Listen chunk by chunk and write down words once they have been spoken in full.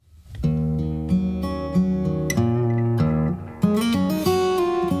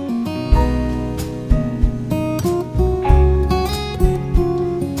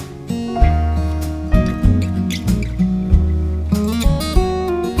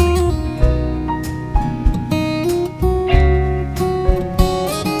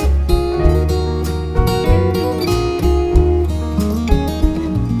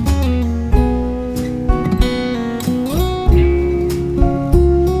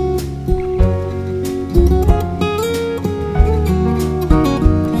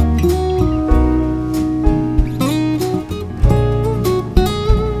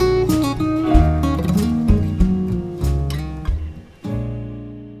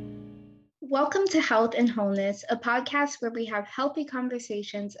Welcome to Health and Wholeness, a podcast where we have healthy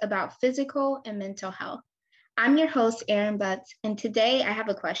conversations about physical and mental health. I'm your host, Erin Butts, and today I have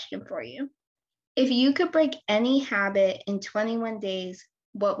a question for you. If you could break any habit in 21 days,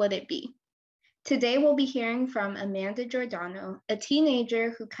 what would it be? Today we'll be hearing from Amanda Giordano, a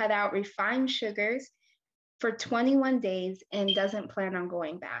teenager who cut out refined sugars for 21 days and doesn't plan on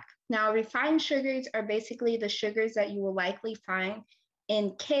going back. Now, refined sugars are basically the sugars that you will likely find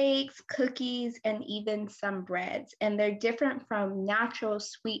in cakes, cookies, and even some breads. And they're different from natural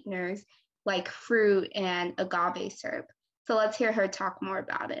sweeteners like fruit and agave syrup. So let's hear her talk more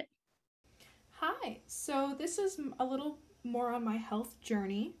about it. Hi, so this is a little more on my health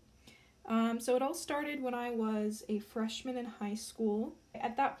journey. So it all started when I was a freshman in high school.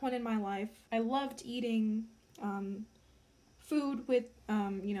 At that point in my life, I loved eating food with,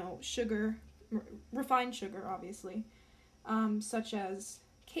 sugar, refined sugar, obviously, such as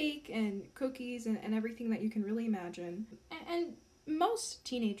cake and cookies and everything that you can really imagine. And most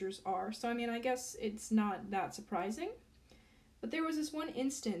teenagers are, so I guess it's not that surprising. But there was this one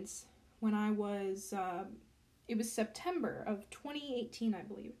instance when I was, it was September of 2018, I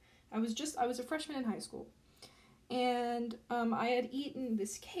believe. I was a freshman in high school, and I had eaten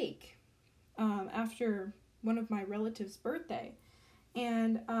this cake after one of my relatives' birthday,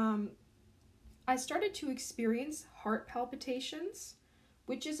 and I started to experience heart palpitations,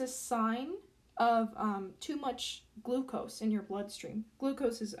 which is a sign of too much glucose in your bloodstream.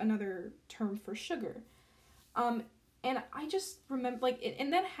 Glucose is another term for sugar. And I just remember,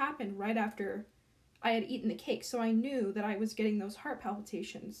 and that happened right after I had eaten the cake, so I knew that I was getting those heart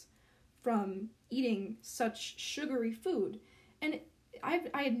palpitations from eating such sugary food. And I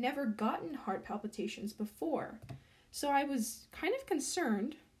had never gotten heart palpitations before, so I was kind of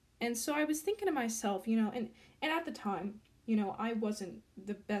concerned, and so I was thinking to myself, and at the time, I wasn't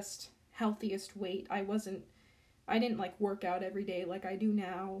the best, healthiest weight. I didn't work out every day like I do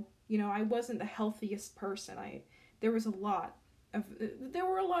now. I wasn't the healthiest person. There were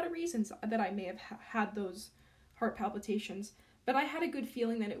a lot of reasons that I may have had those heart palpitations, but I had a good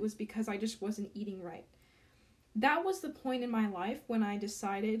feeling that it was because I just wasn't eating right. That was the point in my life when I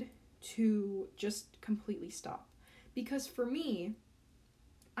decided to just completely stop. Because for me,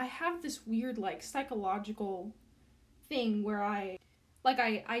 I have this weird psychological thing where I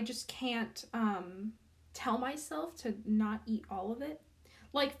just can't tell myself to not eat all of it.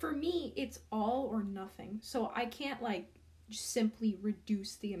 For me, it's all or nothing. So I can't simply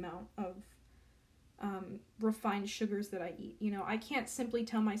reduce the amount of refined sugars that I eat. I can't simply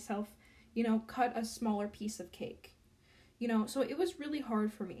tell myself, cut a smaller piece of cake. So it was really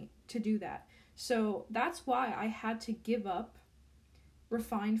hard for me to do that. So that's why I had to give up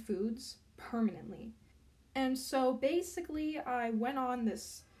refined foods permanently. And so basically I went on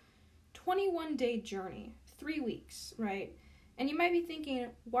this 21-day journey, 3 weeks, right? And you might be thinking,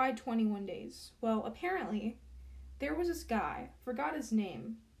 why 21 days? Well, apparently, there was this guy, forgot his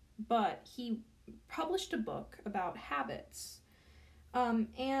name, but he published a book about habits. I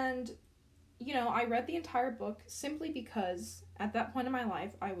read the entire book simply because at that point in my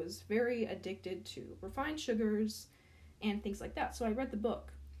life, I was very addicted to refined sugars and things like that. So I read the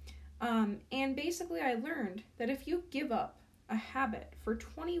book. And basically I learned that if you give up a habit for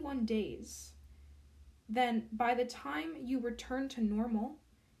 21 days, then by the time you return to normal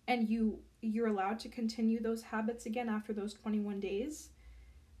and you're allowed to continue those habits again after those 21 days,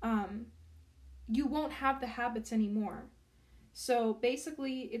 you won't have the habits anymore. So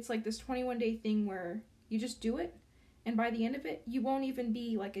basically it's this 21-day thing where you just do it, and by the end of it, you won't even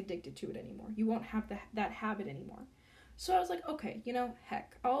be addicted to it anymore. You won't have that habit anymore. So I was like, okay,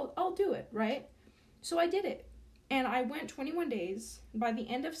 heck, I'll do it, right? So I did it, and I went 21 days. By the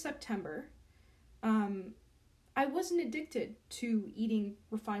end of September, I wasn't addicted to eating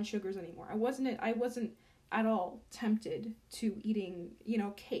refined sugars anymore. I wasn't at all tempted to eating,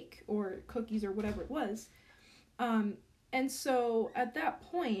 cake or cookies or whatever it was. And so at that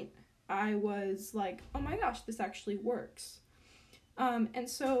point, I was like, oh my gosh, this actually works. And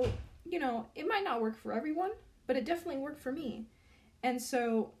so, it might not work for everyone, but it definitely worked for me. And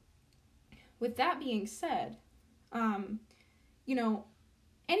so with that being said,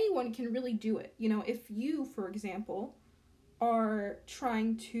 anyone can really do it. If you, for example, are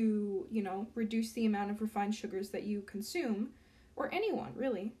trying to, reduce the amount of refined sugars that you consume, or anyone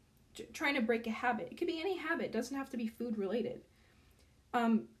really, trying to break a habit. It could be any habit. It doesn't have to be food related.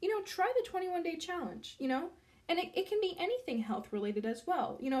 Try the 21-day challenge, and it can be anything health related as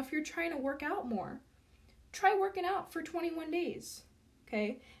well. If you're trying to work out more, try working out for 21 days,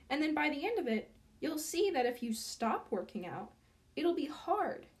 okay? And then by the end of it, you'll see that if you stop working out, it'll be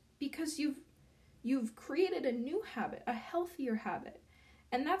hard because you've created a new habit, a healthier habit.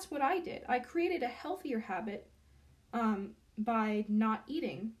 And that's what I did. I created a healthier habit by not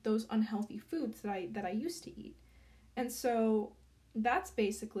eating those unhealthy foods that I used to eat. And so that's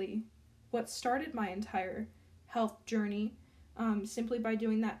basically what started my entire health journey, simply by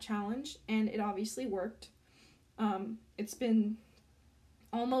doing that challenge, and it obviously worked. It's been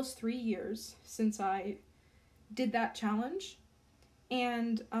almost 3 years since I did that challenge,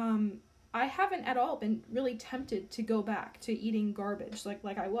 and I haven't at all been really tempted to go back to eating garbage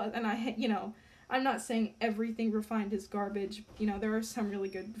like I was. And I'm not saying everything refined is garbage. There are some really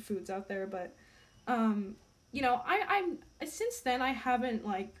good foods out there, but I'm since then I haven't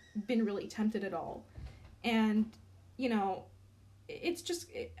been really tempted at all. And it's just,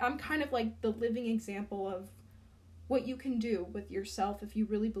 I'm kind of like the living example of what you can do with yourself if you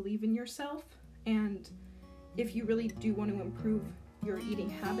really believe in yourself, and if you really do want to improve your eating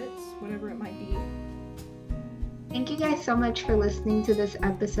habits, whatever it might be. Thank you guys so much for listening to this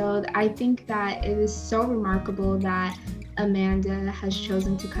episode. I think that it is so remarkable that Amanda has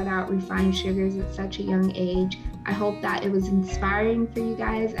chosen to cut out refined sugars at such a young age. I hope that it was inspiring for you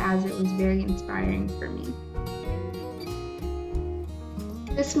guys, as it was very inspiring for me.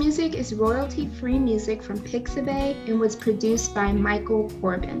 This music is royalty-free music from Pixabay and was produced by Michael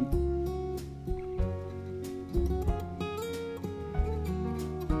Corbin.